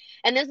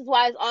 And this is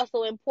why it's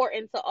also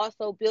important to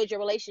also build your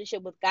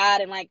relationship with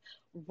God, and like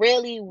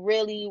really,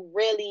 really,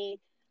 really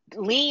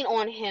lean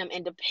on him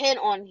and depend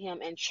on him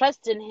and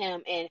trust in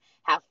him and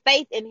have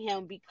faith in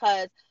him,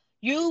 because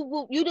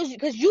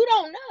because you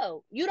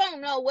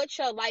don't know what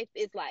your life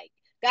is like.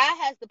 God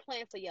has the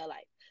plan for your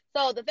life.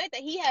 So the fact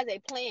that he has a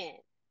plan,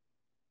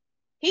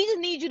 he just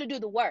needs you to do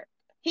the work.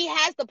 He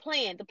has the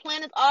plan. The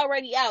plan is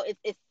already out.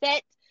 It's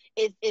set.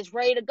 It's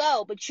ready to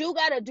go. But you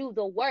got to do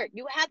the work.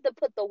 You have to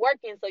put the work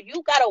in. So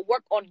you got to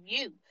work on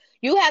you.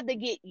 You have to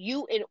get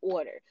you in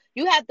order.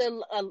 You have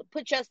to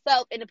put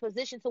yourself in a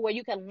position to where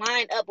you can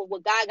line up with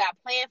what God got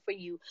planned for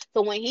you.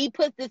 So when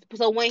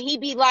when he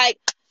be like,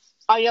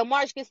 on your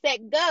march, get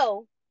set,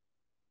 go,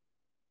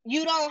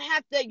 you don't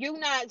have to, you're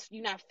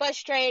not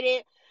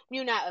frustrated.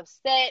 You're not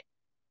upset.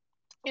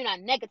 You're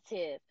not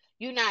negative.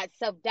 You're not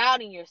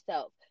self-doubting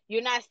yourself.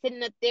 You're not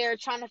sitting up there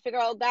trying to figure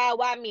out, God,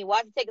 why me?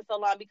 Why is it taking so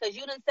long? Because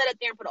you done sat up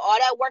there and put all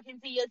that work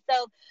into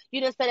yourself. You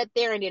done sat up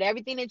there and did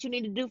everything that you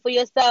need to do for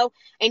yourself.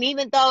 And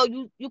even though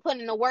you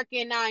putting the work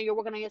in now and you're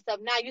working on yourself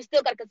now, you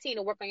still got to continue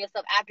to work on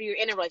yourself after you're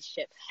in a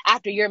relationship,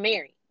 after you're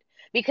married.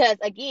 Because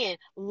again,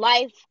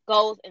 life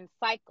goes in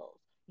cycles.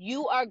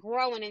 You are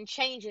growing and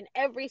changing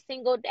every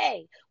single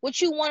day. What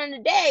you want in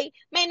a day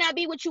may not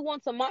be what you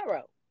want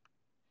tomorrow.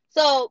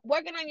 So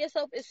working on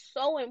yourself is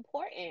so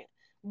important.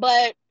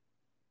 But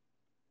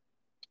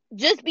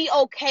just be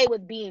okay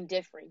with being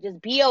different.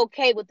 Just be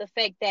okay with the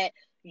fact that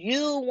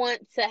you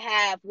want to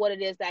have what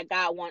it is that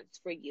God wants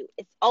for you.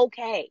 It's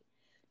okay.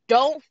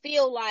 Don't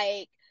feel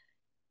like,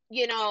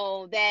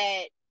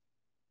 that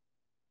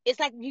it's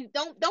like you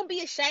don't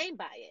be ashamed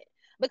by it,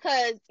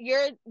 because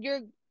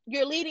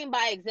you're leading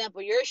by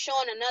example. You're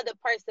showing another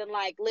person,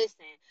 like,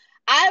 listen,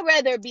 I'd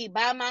rather be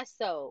by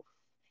myself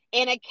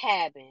in a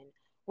cabin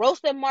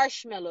roasting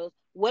marshmallows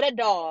with a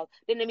dog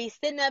than to be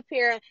sitting up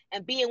here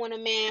and being with a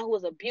man who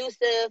is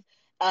abusive,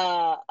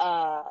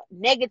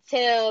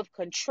 negative,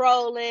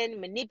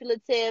 controlling,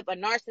 manipulative, a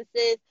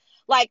narcissist.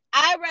 Like,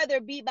 I'd rather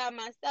be by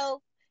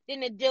myself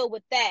than to deal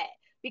with that,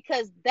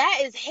 because that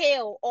is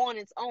hell on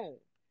its own.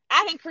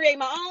 I can create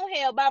my own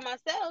hell by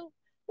myself.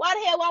 Why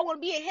the hell would I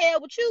want to be in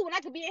hell with you when I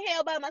could be in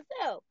hell by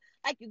myself?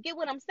 Like, you get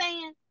what I'm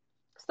saying?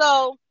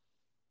 So,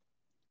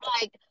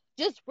 like,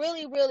 just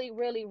really, really,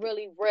 really,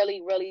 really,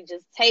 really, really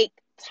just take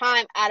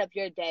time out of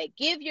your day.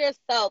 Give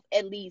yourself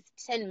at least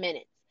 10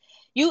 minutes.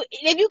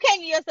 If you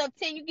can't give yourself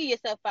 10, you give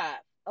yourself 5.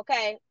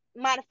 Okay?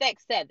 Matter of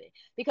fact, 7.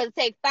 Because it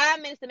takes 5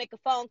 minutes to make a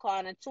phone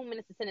call and 2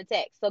 minutes to send a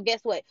text. So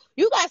guess what?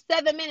 You got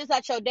 7 minutes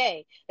out your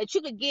day that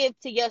you could give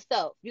to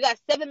yourself. You got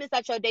 7 minutes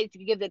out your day that you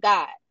can give to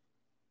God.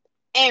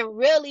 And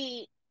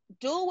really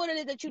do what it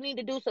is that you need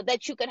to do so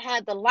that you can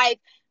have the life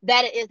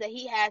that it is that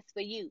He has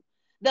for you.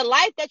 The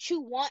life that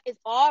you want is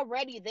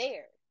already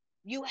there.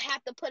 You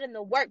have to put in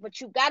the work,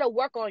 but you got to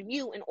work on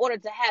you in order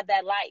to have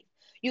that life.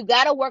 You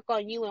got to work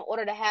on you in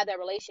order to have that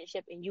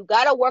relationship, and you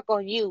got to work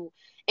on you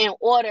in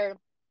order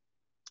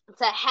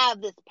to have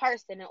this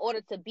person, in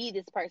order to be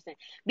this person.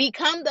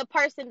 Become the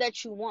person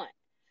that you want.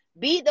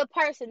 Be the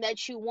person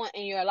that you want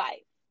in your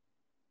life.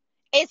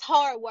 It's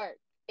hard work.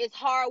 It's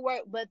hard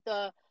work, but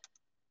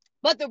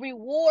the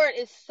reward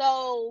is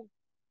so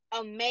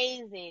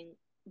amazing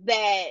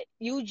that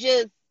you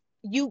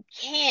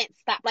can't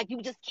stop. Like,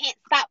 you just can't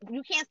stop.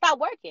 You can't stop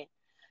working.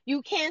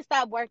 You can't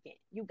stop working.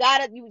 You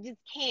just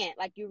can't.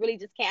 Like, you really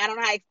just can't. I don't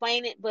know how to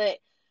explain it, but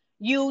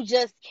you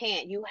just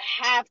can't. You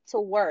have to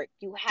work.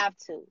 You have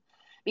to.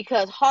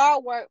 Because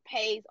hard work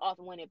pays off.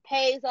 And when it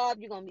pays off,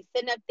 you're gonna be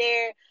sitting up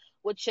there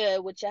with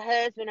your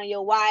husband or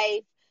your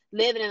wife,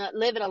 living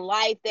a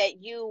life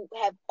that you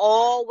have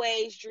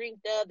always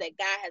dreamed of, that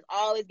God has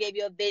always gave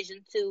you a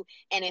vision to,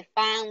 and it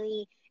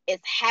finally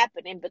is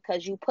happening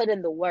because you put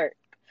in the work.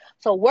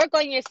 So work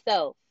on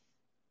yourself.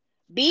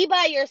 Be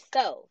by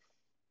yourself.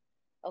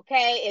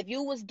 Okay? If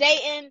you was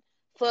dating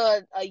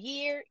for a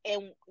year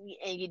and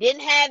you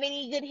didn't have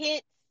any good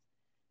hits,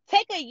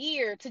 take a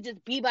year to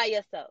just be by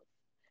yourself.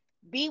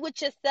 Be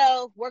with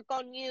yourself, work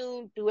on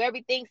you, do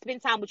everything,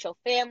 spend time with your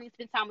family,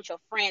 spend time with your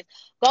friends.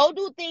 Go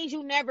do things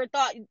you never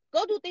thought.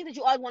 Go do things that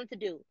you always wanted to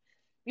do.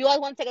 You always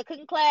want to take a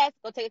cooking class?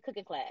 Go take a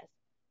cooking class.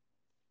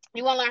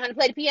 You want to learn how to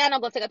play the piano?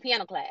 Go take a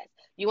piano class.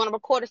 You want to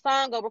record a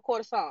song? Go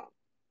record a song.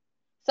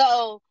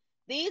 So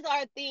these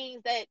are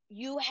things that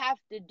you have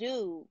to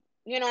do.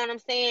 You know what I'm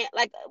saying?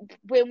 Like,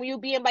 when you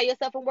being by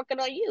yourself and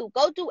working on you,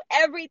 go do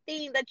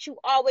everything that you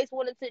always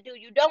wanted to do.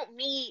 You don't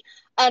need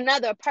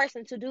another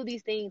person to do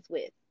these things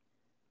with.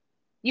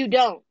 You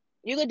don't.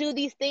 You can do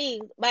these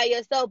things by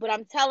yourself, but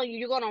I'm telling you,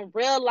 you're going to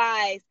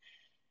realize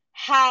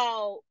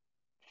how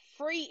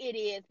free it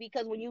is,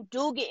 because when you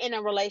do get in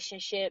a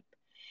relationship,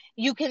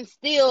 you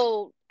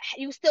still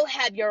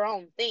have your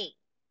own thing.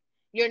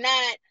 You're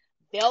not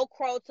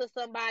Velcro to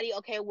somebody.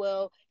 Okay,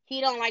 well, he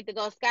don't like to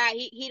go sky.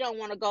 He don't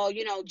want to go,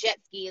 jet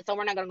skiing, so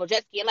we're not going to go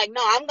jet skiing. Like,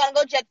 no, I'm going to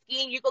go jet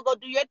skiing. You can go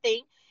do your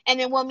thing, and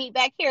then we'll meet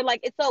back here. Like,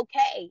 it's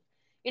okay.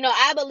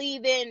 I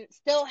believe in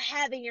still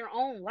having your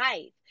own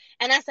life.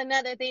 And that's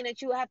another thing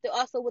that you have to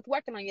also, with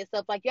working on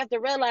yourself. Like, you have to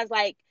realize,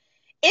 like,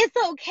 it's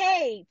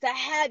okay to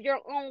have your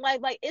own life.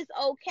 Like, it's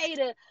okay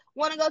to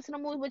want to go to the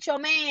movies with your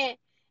man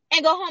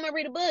and go home and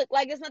read a book.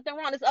 Like, there's nothing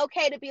wrong. It's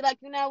okay to be like,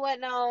 you know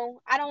what?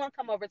 No, I don't want to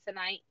come over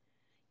tonight.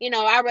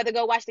 I'd rather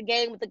go watch the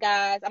game with the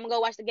guys. I'm gonna go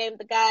watch the game with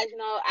the guys.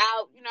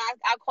 I'll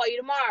call you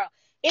tomorrow.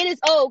 It is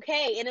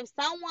okay. And if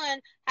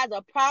someone has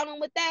a problem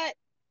with that,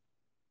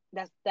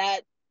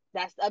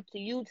 that's up to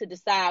you to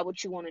decide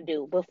what you want to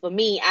do. But for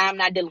me, I'm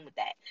not dealing with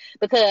that,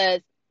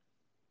 because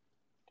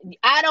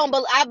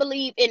I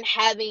believe in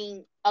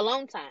having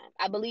alone time.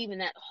 I believe in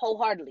that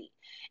wholeheartedly.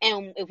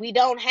 And if we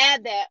don't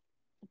have that,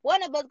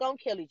 one of us gonna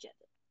kill each other.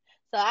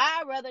 So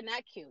I'd rather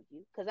not kill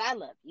you, because I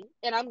love you,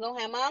 and I'm gonna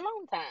have my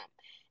alone time.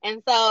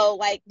 And so,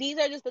 like, these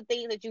are just the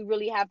things that you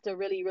really have to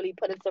really, really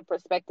put into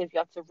perspective. You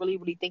have to really,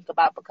 really think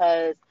about,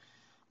 because,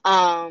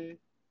 like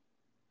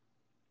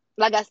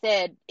I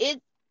said,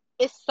 it's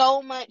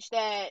so much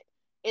that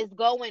is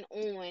going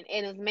on,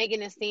 and it's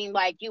making it seem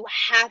like you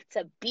have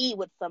to be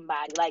with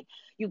somebody. Like,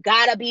 you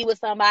gotta be with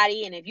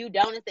somebody, and if you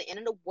don't, it's the end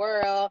of the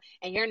world,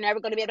 and you're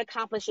never gonna be able to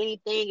accomplish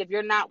anything if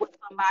you're not with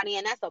somebody.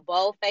 And that's a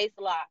bold-faced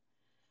lie.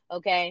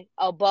 Okay?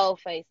 A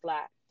bold-faced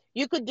lie.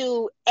 You could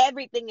do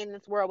everything in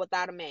this world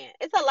without a man.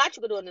 It's a lot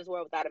you could do in this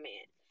world without a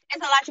man.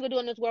 It's a lot you could do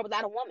in this world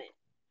without a woman.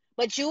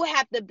 But you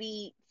have to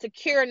be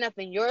secure enough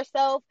in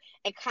yourself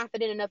and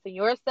confident enough in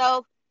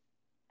yourself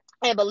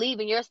and believe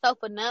in yourself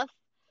enough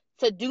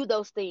to do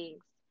those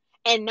things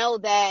and know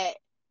that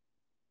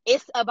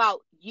it's about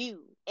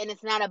you and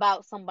it's not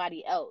about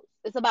somebody else.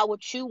 It's about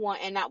what you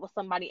want and not what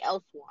somebody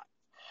else wants.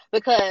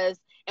 Because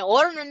in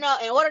order to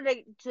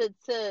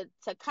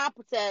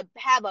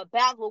have a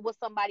balance with what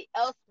somebody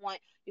else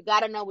wants, you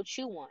got to know what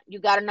you want. You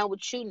got to know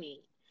what you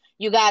need.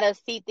 You got to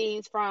see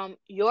things from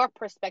your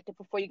perspective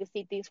before you can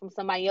see things from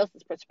somebody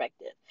else's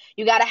perspective.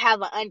 You got to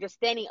have an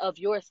understanding of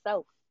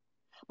yourself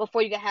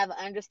before you can have an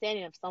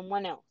understanding of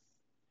someone else.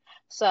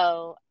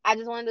 So I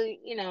just wanted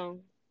to,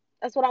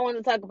 that's what I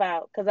wanted to talk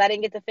about because I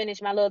didn't get to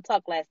finish my little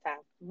talk last time.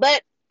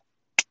 But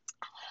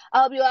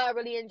I hope you all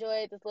really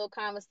enjoyed this little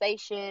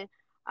conversation.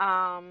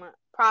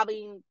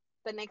 Probably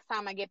the next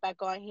time I get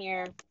back on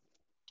here,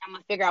 I'm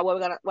gonna figure out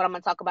what I'm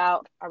gonna talk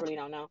about. I really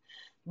don't know.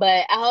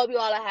 But I hope you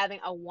all are having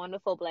a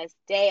wonderful, blessed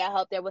day. I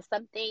hope there was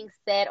something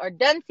said or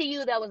done to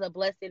you that was a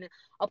blessing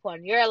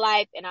upon your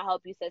life. And I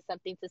hope you said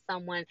something to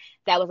someone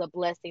that was a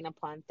blessing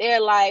upon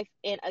their life.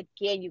 And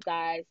again, you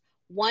guys,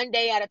 one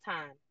day at a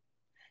time.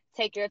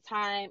 Take your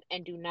time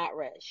and do not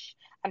rush.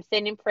 I'm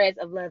sending prayers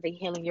of love and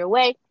healing your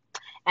way.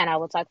 And I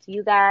will talk to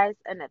you guys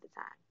another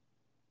time.